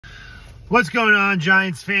What's going on,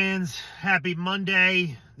 Giants fans? Happy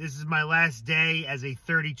Monday. This is my last day as a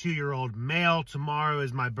 32-year-old male. Tomorrow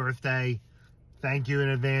is my birthday. Thank you in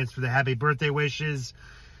advance for the happy birthday wishes.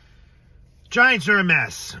 Giants are a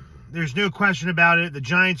mess. There's no question about it. The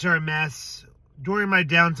Giants are a mess. During my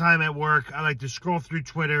downtime at work, I like to scroll through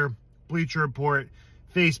Twitter, Bleacher Report,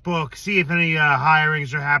 Facebook, see if any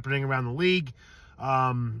hirings are happening around the league.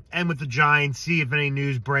 And with the Giants, see if any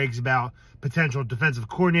news breaks about potential defensive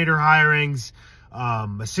coordinator hirings,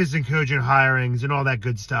 assistant coaching hirings, and all that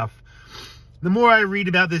good stuff. The more I read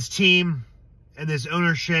about this team and this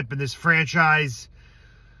ownership and this franchise,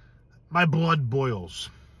 my blood boils.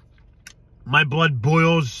 My blood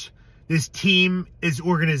boils. This team, this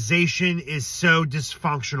organization is so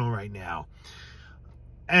dysfunctional right now.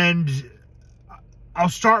 And I'll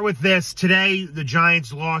start with this. Today, the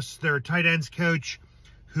Giants lost their tight ends coach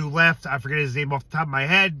who left. I forget his name off the top of my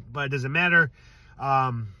head, but it doesn't matter.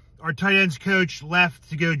 Our tight ends coach left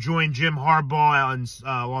to go join Jim Harbaugh out in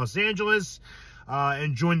Los Angeles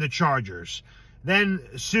and join the Chargers. Then,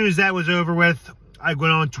 as soon as that was over with, I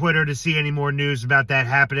went on Twitter to see any more news about that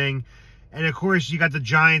happening. And, of course, you got the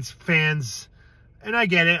Giants fans, and I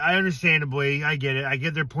get it. I get it. I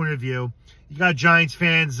get their point of view. You got Giants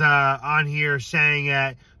fans on here saying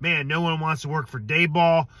that, man, no one wants to work for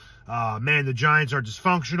Daboll. Man, the Giants are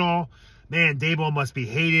dysfunctional. Man, Daboll must be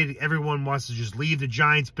hated. Everyone wants to just leave the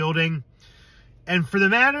Giants building. And for the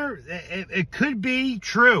matter, it could be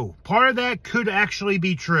true. Part of that could actually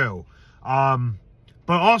be true. But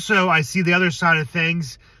also, I see the other side of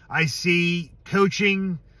things. I see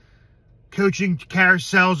coaching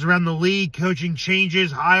carousels around the league, coaching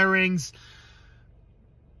changes, hirings.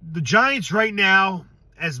 The Giants right now,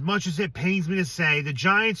 as much as it pains me to say, the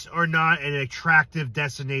Giants are not an attractive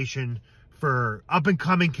destination for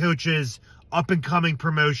up-and-coming coaches, up-and-coming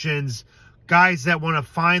promotions, guys that want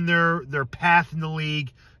to find their path in the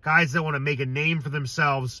league, guys that want to make a name for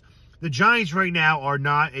themselves. The Giants right now are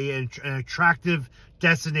not an attractive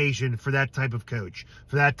destination for that type of coach,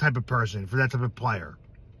 for that type of person, for that type of player.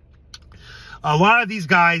 A lot of these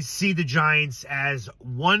guys see the Giants as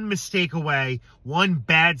one mistake away, one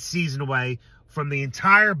bad season away from the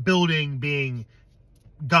entire building being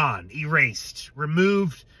gone, erased,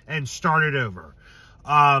 removed, and started over.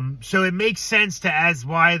 So it makes sense as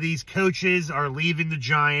why these coaches are leaving the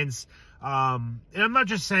Giants. And I'm not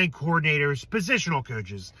just saying coordinators, positional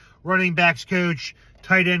coaches, running backs coach,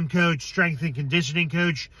 tight end coach, strength and conditioning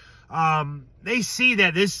coach. They see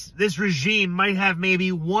that this regime might have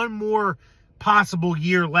maybe one more possible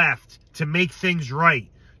year left to make things right,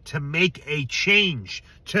 to make a change,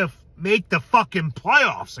 to make the fucking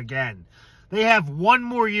playoffs again. They have one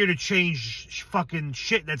more year to change fucking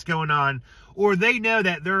shit that's going on, or they know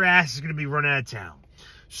that their ass is going to be run out of town.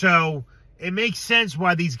 So it makes sense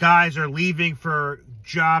why these guys are leaving for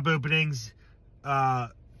job openings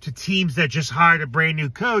to teams that just hired a brand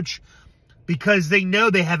new coach, because they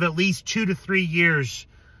know they have at least 2 to 3 years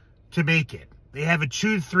to make it. They have a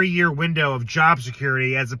 2 to 3 year window of job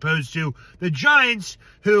security, as opposed to the Giants,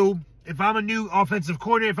 who, if I'm a new offensive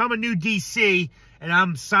coordinator, if I'm a new DC, and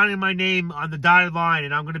I'm signing my name on the dotted line,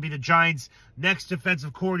 and I'm going to be the Giants' next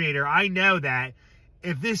defensive coordinator, I know that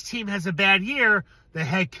if this team has a bad year, the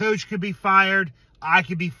head coach could be fired, I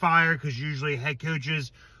could be fired, because usually head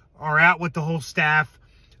coaches are out with the whole staff.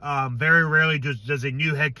 Very rarely does a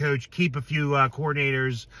new head coach keep a few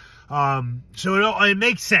coordinators. So it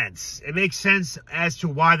makes sense. It makes sense as to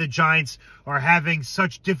why the Giants are having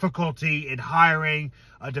such difficulty in hiring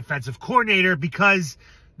a defensive coordinator, because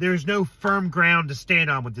there's no firm ground to stand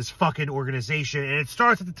on with this fucking organization. And it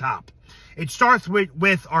starts at the top. It starts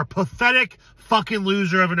with our pathetic fucking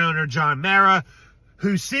loser of an owner, John Mara,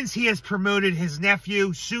 who, since he has promoted his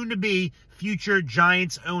nephew, soon-to-be future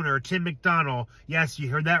Giants owner, Tim McDonald. Yes, you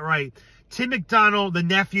heard that right. Tim McDonald, the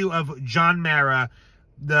nephew of John Mara,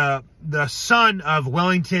 the son of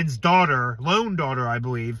Wellington's daughter, lone daughter, I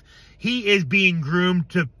believe. He is being groomed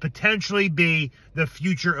to potentially be the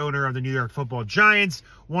future owner of the New York Football Giants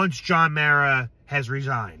once John Mara has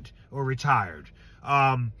resigned or retired.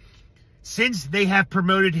 Since they have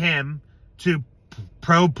promoted him to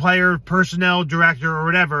pro player personnel director or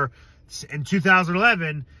whatever in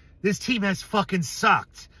 2011, this team has fucking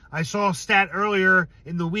sucked. I saw a stat earlier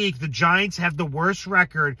in the week. The Giants have the worst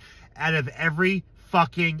record out of every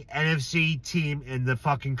fucking NFC team in the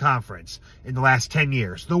fucking conference in the last 10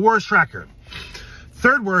 years. The worst record.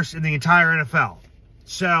 Third worst in the entire NFL.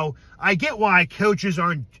 So I get why coaches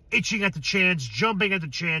aren't itching at the chance, jumping at the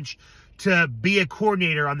chance to be a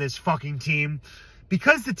coordinator on this fucking team,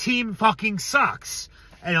 because the team fucking sucks.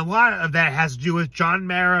 And a lot of that has to do with John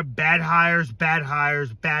Mara, bad hires, bad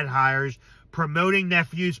hires, bad hires, promoting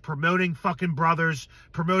nephews, promoting fucking brothers,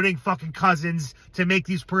 promoting fucking cousins to make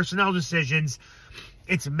these personnel decisions.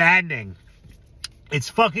 It's maddening. It's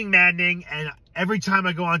fucking maddening, and every time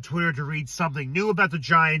I go on Twitter to read something new about the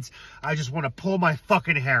Giants, I just want to pull my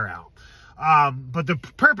fucking hair out. But the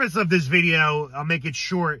purpose of this video, I'll make it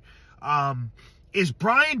short, is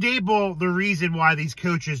Brian Daboll the reason why these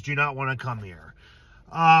coaches do not want to come here?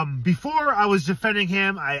 Before I was defending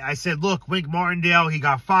him, I said, look, Wink Martindale, he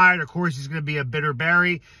got fired. Of course, he's going to be a bitter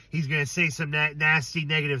Barry. He's going to say some nasty,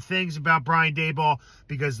 negative things about Brian Daboll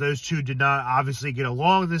because those two did not obviously get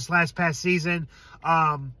along this past season.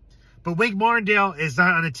 But Wink Martindale is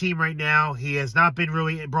not on the team right now. He has not been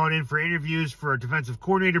really brought in for interviews for a defensive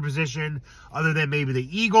coordinator position other than maybe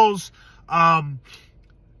the Eagles.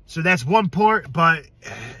 So that's one part, but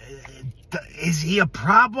is he a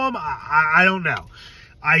problem? I don't know.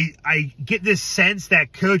 I get this sense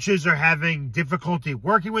that coaches are having difficulty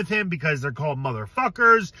working with him because they're called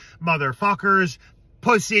motherfuckers,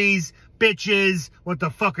 pussies, bitches, what the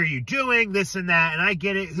fuck are you doing, this and that, and I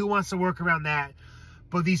get it. Who wants to work around that?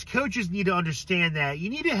 But these coaches need to understand that you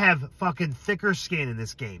need to have fucking thicker skin in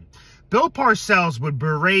this game. Bill Parcells would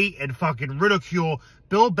berate and fucking ridicule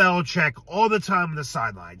Bill Belichick all the time on the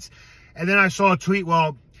sidelines. And then I saw a tweet,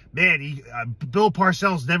 well, man, Bill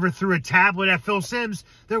Parcells never threw a tablet at Phil Simms.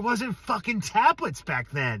 There wasn't fucking tablets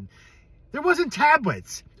back then. There wasn't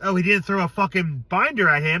tablets. Oh, he didn't throw a fucking binder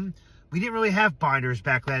at him. We didn't really have binders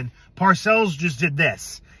back then. Parcells just did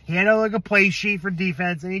this. He had like a play sheet for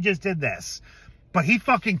defense, and he just did this. But he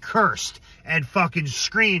fucking cursed and fucking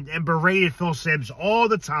screamed and berated Phil Simms all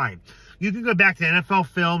the time. You can go back to NFL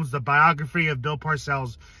Films, the biography of Bill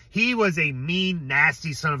Parcells. He was a mean,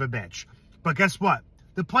 nasty son of a bitch. But guess what?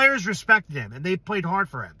 The players respected him, and they played hard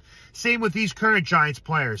for him. Same with these current Giants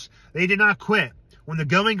players. They did not quit. When the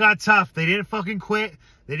going got tough, they didn't fucking quit.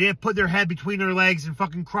 They didn't put their head between their legs and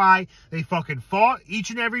fucking cry. They fucking fought each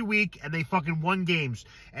and every week, and they fucking won games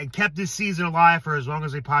and kept this season alive for as long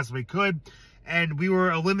as they possibly could. And we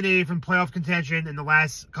were eliminated from playoff contention in the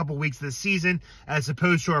last couple weeks of the season, as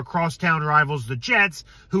opposed to our crosstown rivals, the Jets,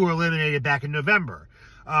 who were eliminated back in November.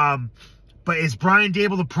 But is Brian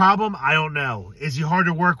Daboll the problem? I don't know. Is he hard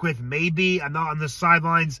to work with? Maybe. I'm not on the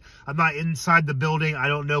sidelines. I'm not inside the building. I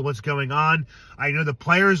don't know what's going on. I know the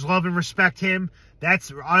players love and respect him.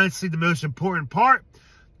 That's honestly the most important part.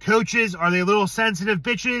 Coaches, are they a little sensitive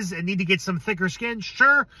bitches and need to get some thicker skin?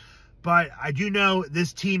 Sure. But I do know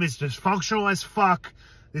this team is dysfunctional as fuck.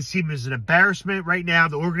 This team is an embarrassment right now.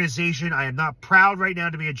 The organization, I am not proud right now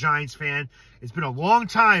to be a Giants fan. It's been a long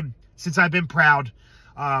time since I've been proud.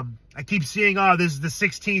 I keep seeing, oh, this is the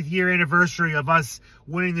 16th year anniversary of us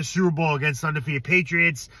winning the Super Bowl against undefeated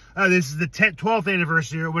Patriots. This is the 12th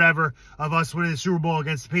anniversary or whatever of us winning the Super Bowl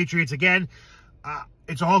against the Patriots again.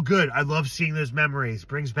 It's all good. I love seeing those memories.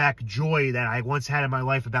 Brings back joy that I once had in my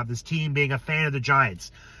life about this team, being a fan of the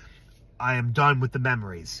Giants. I am done with the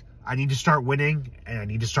memories. I need to start winning, and I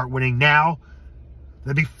need to start winning now.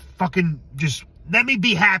 Let me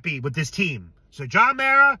be happy with this team. So John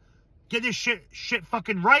Mara, get this shit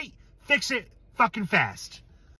fucking right. Fix it fucking fast.